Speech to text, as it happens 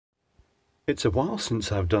It's a while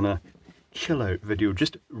since I've done a chill out video,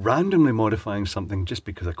 just randomly modifying something just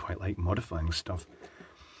because I quite like modifying stuff.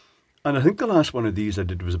 And I think the last one of these I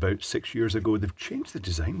did was about 6 years ago. They've changed the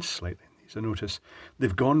design slightly in these, I notice.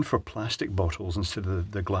 They've gone for plastic bottles instead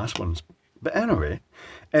of the glass ones. But anyway,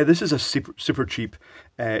 this is a super cheap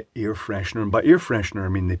air freshener. And by air freshener, I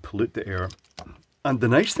mean they pollute the air. And the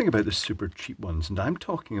nice thing about the super cheap ones, and I'm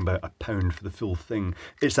talking about £1 for the full thing,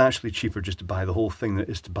 it's actually cheaper just to buy the whole thing than it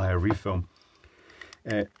is to buy a refill.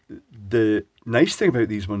 The nice thing about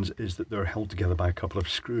these ones is that they're held together by a couple of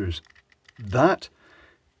screws. That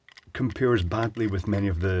compares badly with many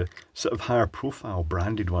of the sort of higher profile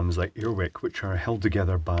branded ones like Airwick, which are held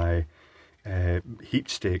together by heat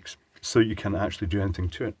stakes, so you can't actually do anything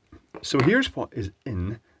to it. So here's what is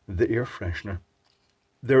in the air freshener.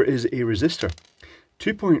 There is a resistor,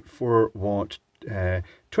 2.4 watt,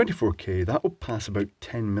 24k, that will pass about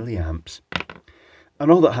 10 milliamps. And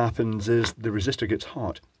all that happens is the resistor gets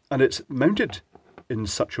hot, and it's mounted in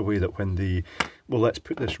such a way that when well, let's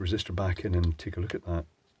put this resistor back in and take a look at that.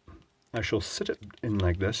 I shall sit it in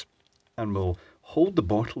like this, and we'll hold the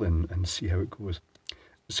bottle in and see how it goes.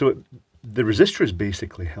 So the resistor is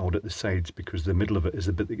basically held at the sides because the middle of it is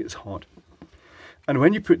the bit that gets hot. And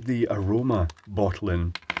when you put the aroma bottle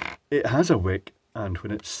in, it has a wick, and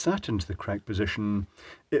when it's sat into the correct position,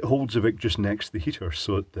 it holds the wick just next to the heater,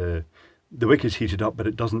 so that the wick is heated up, but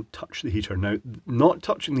it doesn't touch the heater. Now, not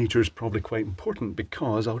touching the heater is probably quite important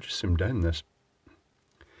because, I'll just zoom down this.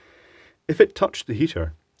 If it touched the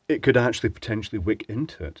heater, it could actually potentially wick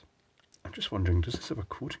into it. I'm just wondering, does this have a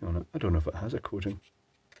coating on it? I don't know if it has a coating.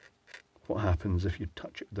 What happens if you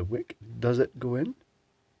touch it with the wick? Does it go in?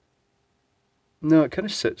 No, it kind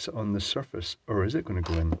of sits on the surface. Or is it going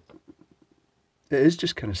to go in? It is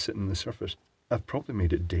just kind of sitting on the surface. I've probably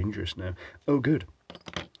made it dangerous now. Oh, good.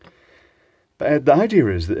 But the idea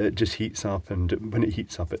is that it just heats up, and when it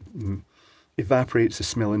heats up, it evaporates the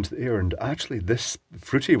smell into the air. And actually, this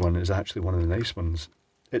fruity one is actually one of the nice ones.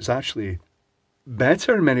 It's actually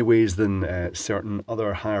better in many ways than certain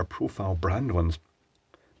other higher profile brand ones.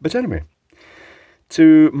 But anyway,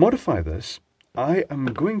 to modify this, I am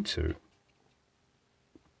going to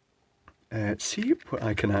see what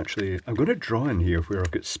I can actually... I'm going to draw in here where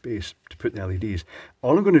I've got space to put the LEDs.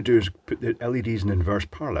 All I'm going to do is put the LEDs in inverse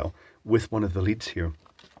parallel with one of the leads here.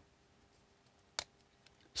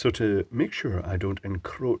 So to make sure I don't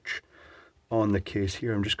encroach on the case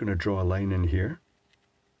here, I'm just going to draw a line in here.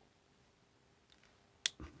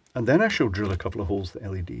 And then I shall drill a couple of holes with the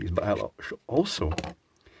LEDs, but I'll also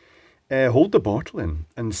hold the bottle in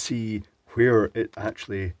and see where it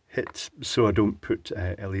actually hits, so I don't put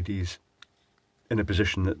LEDs in a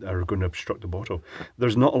position that are going to obstruct the bottle.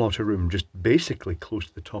 There's not a lot of room, just basically close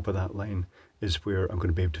to the top of that line is where I'm going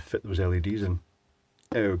to be able to fit those LEDs in.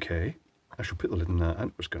 Okay, I shall put the lid on that,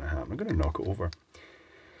 and what's going to happen? I'm going to knock it over.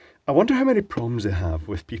 I wonder how many problems they have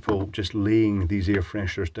with people just laying these air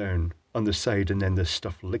fresheners down on the side and then this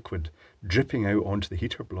stuff liquid dripping out onto the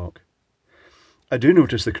heater block. I do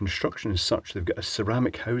notice the construction is such, they've got a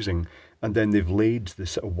ceramic housing and then they've laid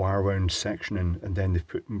this sort of wire wound section in, and then they've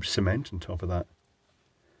put cement on top of that.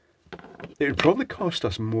 It would probably cost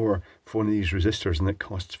us more for one of these resistors than it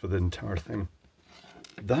costs for the entire thing.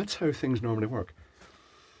 That's how things normally work.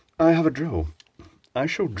 I have a drill. I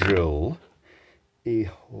shall drill a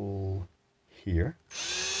hole here.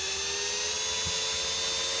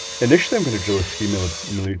 Initially I'm going to drill a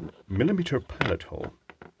 3mm pilot hole.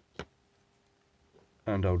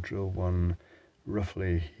 And I'll drill one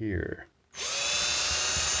roughly here.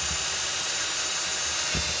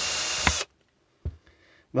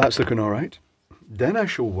 That's looking alright. Then I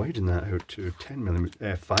shall widen that out to 5mm.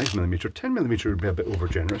 10mm would be a bit over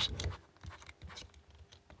generous.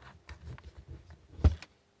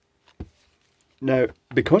 Now,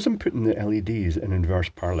 because I'm putting the LEDs in inverse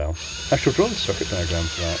parallel, I shall draw the circuit diagram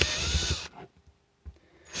for that.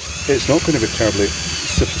 It's not going to be a terribly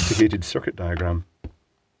sophisticated circuit diagram.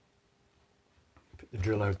 Put the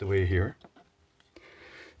drill out the way here.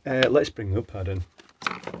 Let's bring the notepad in.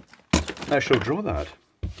 I shall draw that.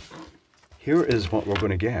 Here is what we're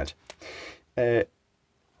going to get.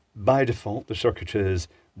 By default, the circuit is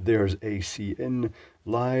there's AC in,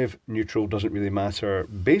 live, neutral, doesn't really matter.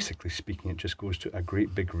 Basically speaking, it just goes to a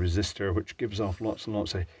great big resistor which gives off lots and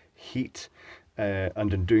lots of heat,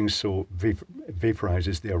 and in doing so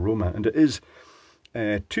vaporizes the aroma. And it is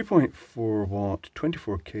 2.4 watt,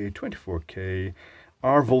 24k.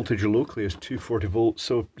 Our voltage locally is 240 volts,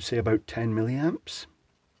 so say about 10 milliamps.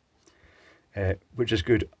 Which is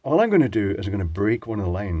good. All I'm going to do is I'm going to break one of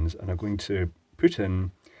the lines, and I'm going to put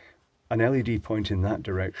in an LED point in that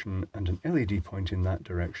direction and an LED point in that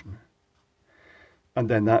direction. And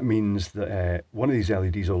then that means that one of these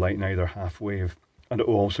LEDs will light in either half wave, and it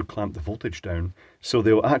will also clamp the voltage down. So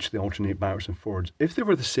they'll actually alternate backwards and forwards. If they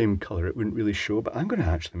were the same colour, it wouldn't really show, but I'm going to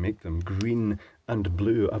actually make them green and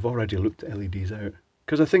blue. I've already looked the LEDs out,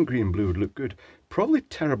 because I think green and blue would look good. Probably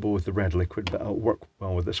terrible with the red liquid, but it'll work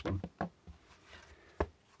well with this one.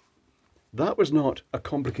 That was not a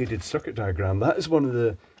complicated circuit diagram. That is one of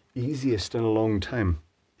the easiest in a long time.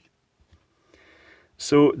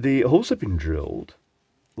 So the holes have been drilled.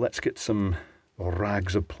 Let's get some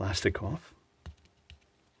rags of plastic off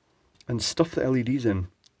and stuff the LEDs in.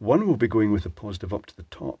 One will be going with the positive up to the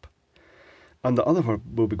top, and the other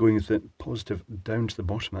will be going with the positive down to the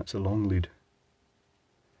bottom. That's a long lead.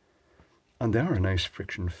 And they are a nice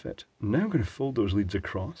friction fit. Now I'm going to fold those leads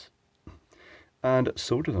across and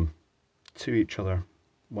solder them to each other.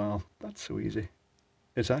 Wow, that's so easy.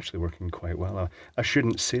 It's actually working quite well. I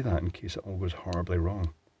shouldn't say that in case it all goes horribly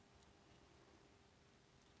wrong.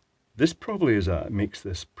 This probably makes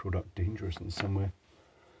this product dangerous in some way.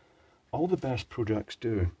 All the best projects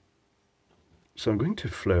do. So I'm going to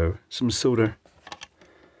flow some solder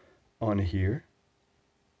on here.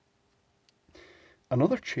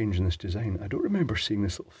 Another change in this design, I don't remember seeing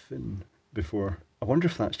this little fin before. I wonder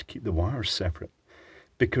if that's to keep the wires separate,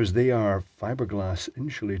 because they are fiberglass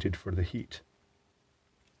insulated for the heat.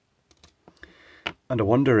 And I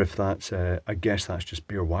wonder if that's, I guess that's just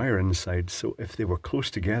bare wire inside, so if they were close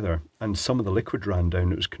together and some of the liquid ran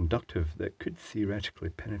down, it was conductive, that could theoretically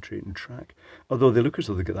penetrate and track. Although they look as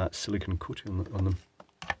though they get that silicone coating on them.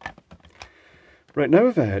 Right, now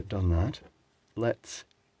I've done that, let's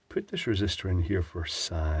put this resistor in here for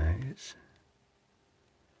size.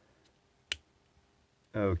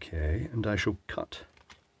 Okay, and I shall cut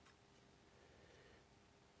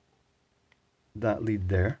that lead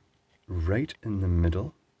there, right in the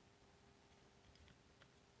middle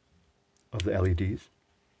of the LEDs.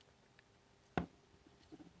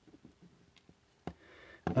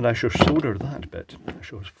 And I shall solder that bit. I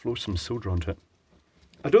shall flow some solder onto it.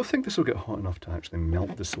 I don't think this will get hot enough to actually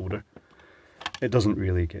melt the solder. It doesn't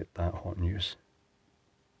really get that hot in use.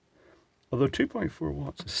 Although 2.4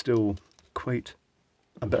 watts is still quite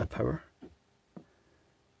a bit of power.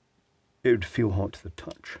 It would feel hot to the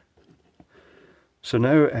touch. So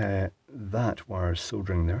now that wire is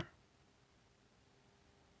soldering there.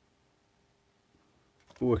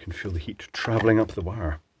 Oh, I can feel the heat travelling up the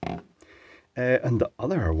wire. And the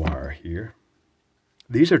other wire here,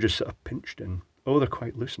 these are just sort of pinched in. Oh, they're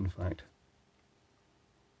quite loose in fact.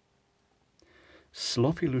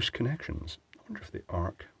 Sloppy loose connections. I wonder if they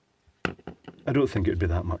arc. I don't think it would be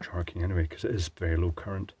that much arcing anyway, because it is very low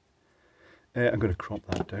current. I'm going to crop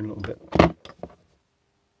that down a little bit.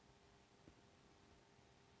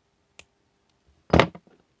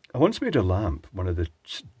 I once made a lamp, one of the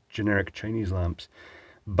generic Chinese lamps,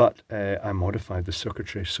 but I modified the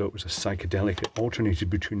circuitry so it was a psychedelic. It alternated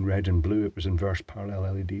between red and blue. It was inverse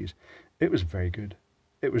parallel LEDs. It was very good.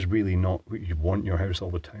 It was really not what you want in your house all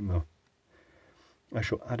the time though. I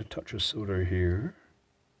shall add a touch of solder here,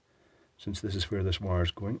 since this is where this wire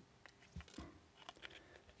is going.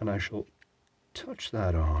 And I shall touch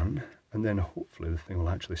that on, and then hopefully the thing will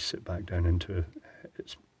actually sit back down into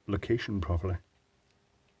its location properly.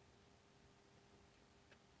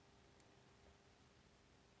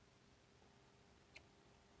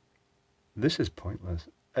 This is pointless.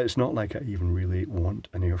 It's not like I even really want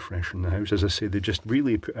an air freshener in the house. As I say, they just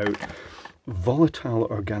really put out volatile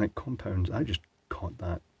organic compounds. I just caught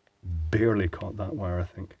that, barely caught that wire, I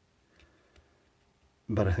think.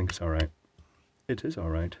 But I think it's alright. It is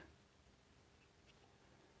alright.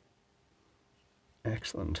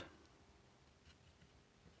 Excellent.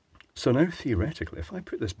 So now theoretically, if I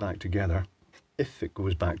put this back together, if it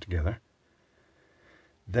goes back together,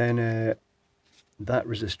 then that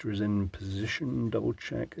resistor is in position. Double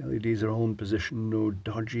check. LEDs are all in position. No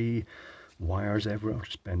dodgy wires everywhere. I'll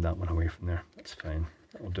just bend that one away from there. That's fine.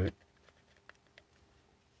 That'll do it.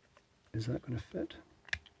 Is that going to fit?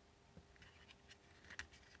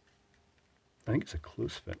 I think it's a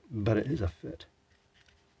close fit, but it is a fit.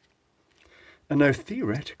 And now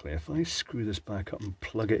theoretically, if I screw this back up and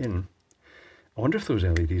plug it in, I wonder if those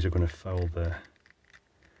LEDs are going to foul the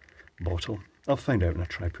bottle. I'll find out when I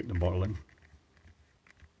try putting the bottle in.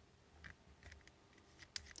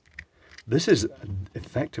 This is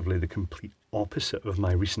effectively the complete opposite of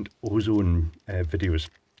my recent ozone videos,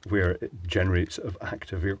 where it generates sort of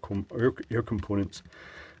active air components.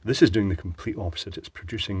 This is doing the complete opposite. It's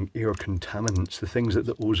producing air contaminants, the things that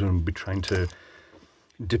the ozone would be trying to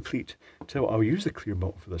deplete. So I'll use the clear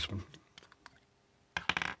bottle for this one.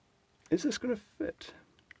 Is this going to fit?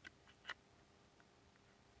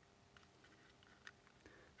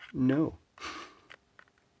 No.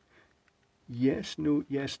 Yes, no,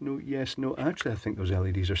 yes, no, yes, no. Actually, I think those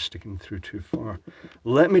LEDs are sticking through too far.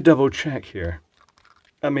 Let me double check here.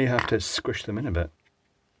 I may have to squish them in a bit.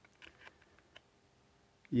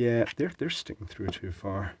 Yeah, they're sticking through too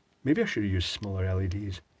far. Maybe I should use smaller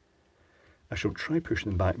LEDs. I shall try pushing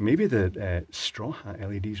them back. Maybe the straw hat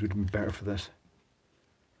LEDs would be better for this.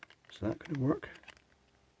 Is that going to work?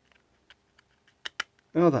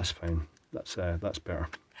 Oh, that's fine. That's better.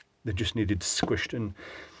 They just needed squished in.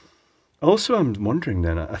 Also, I'm wondering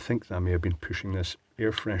then, I think I may have been pushing this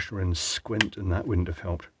air freshener in squint and that wouldn't have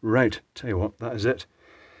helped. Right, tell you what, that is it.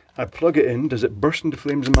 I plug it in, does it burst into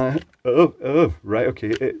flames in my head? Oh, right, okay,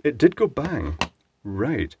 it did go bang.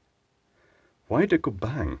 Right. Why did it go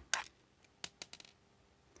bang?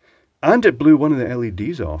 And it blew one of the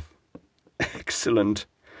LEDs off. Excellent.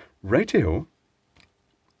 Rightio.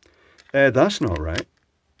 That's not right.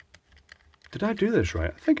 Did I do this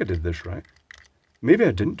right? I think I did this right. Maybe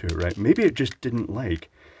I didn't do it right. Maybe it just didn't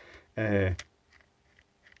like. Oh,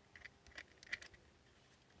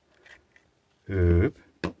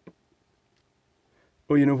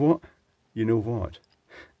 you know what? You know what?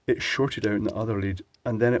 It shorted out in the other lead,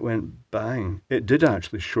 and then it went bang. It did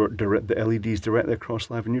actually short the LEDs directly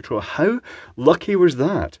across live and neutral. How lucky was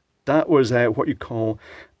that? That was what you call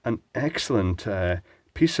an excellent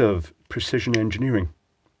piece of precision engineering.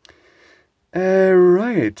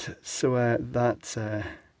 Right, so that's,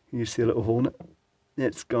 you see a little hole in it?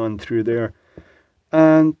 It's gone through there.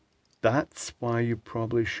 And that's why you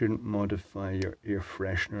probably shouldn't modify your air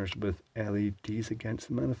fresheners with LEDs against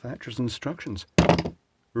the manufacturer's instructions.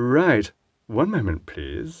 Right, one moment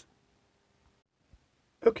please.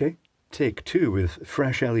 Okay, take two with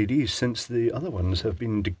fresh LEDs since the other ones have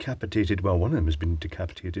been decapitated. Well, one of them has been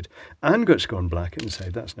decapitated and gone black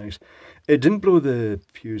inside. That's nice. It didn't blow the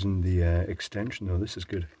fuse in the extension though. This is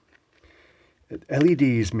good.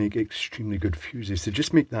 LEDs make extremely good fuses. They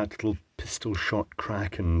just make that little pistol shot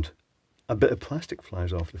crack and a bit of plastic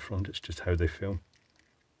flies off the front. It's just how they feel.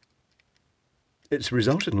 It's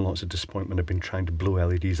resulted in lots of disappointment. I've been trying to blow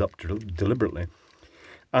LEDs up deliberately.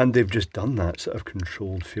 And they've just done that sort of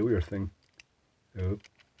controlled failure thing. Oh,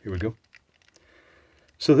 here we go.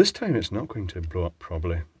 So this time it's not going to blow up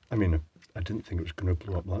probably. I mean, I didn't think it was going to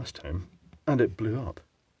blow up last time. And it blew up.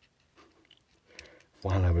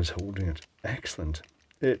 While I was holding it. Excellent.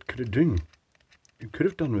 It could have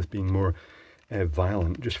done with being more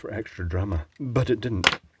violent just for extra drama. But it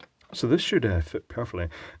didn't. So this should fit perfectly.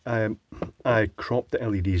 I cropped the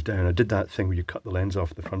LEDs down. I did that thing where you cut the lens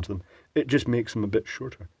off the front of them. It just makes them a bit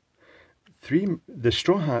shorter. The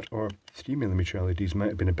straw hat or 3mm LEDs might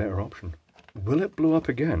have been a better option. Will it blow up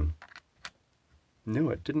again? No,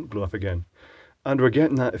 it didn't blow up again. And we're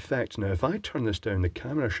getting that effect now. If I turn this down, the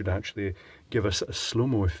camera should actually give us a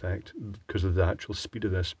slow-mo effect because of the actual speed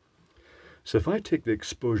of this. So if I take the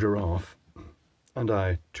exposure off and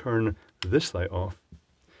I turn this light off,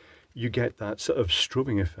 you get that sort of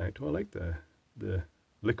strobing effect. Oh, I like the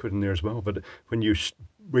liquid in there as well, but when you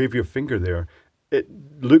wave your finger there, it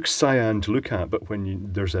looks cyan to look at, but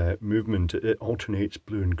when there's a movement, it alternates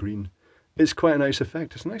blue and green. It's quite a nice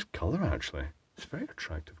effect. It's a nice colour, actually. It's a very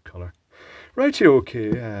attractive colour. Righty,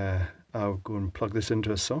 okay, I'll go and plug this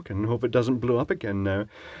into a socket and hope it doesn't blow up again now.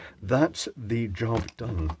 That's the job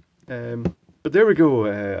done. But there we go,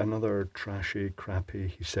 another trashy, crappy,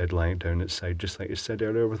 he said, lying down its side, just like he said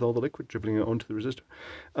earlier, with all the liquid dribbling out onto the resistor.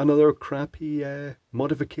 Another crappy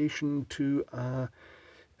modification to a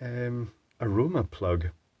aroma plug.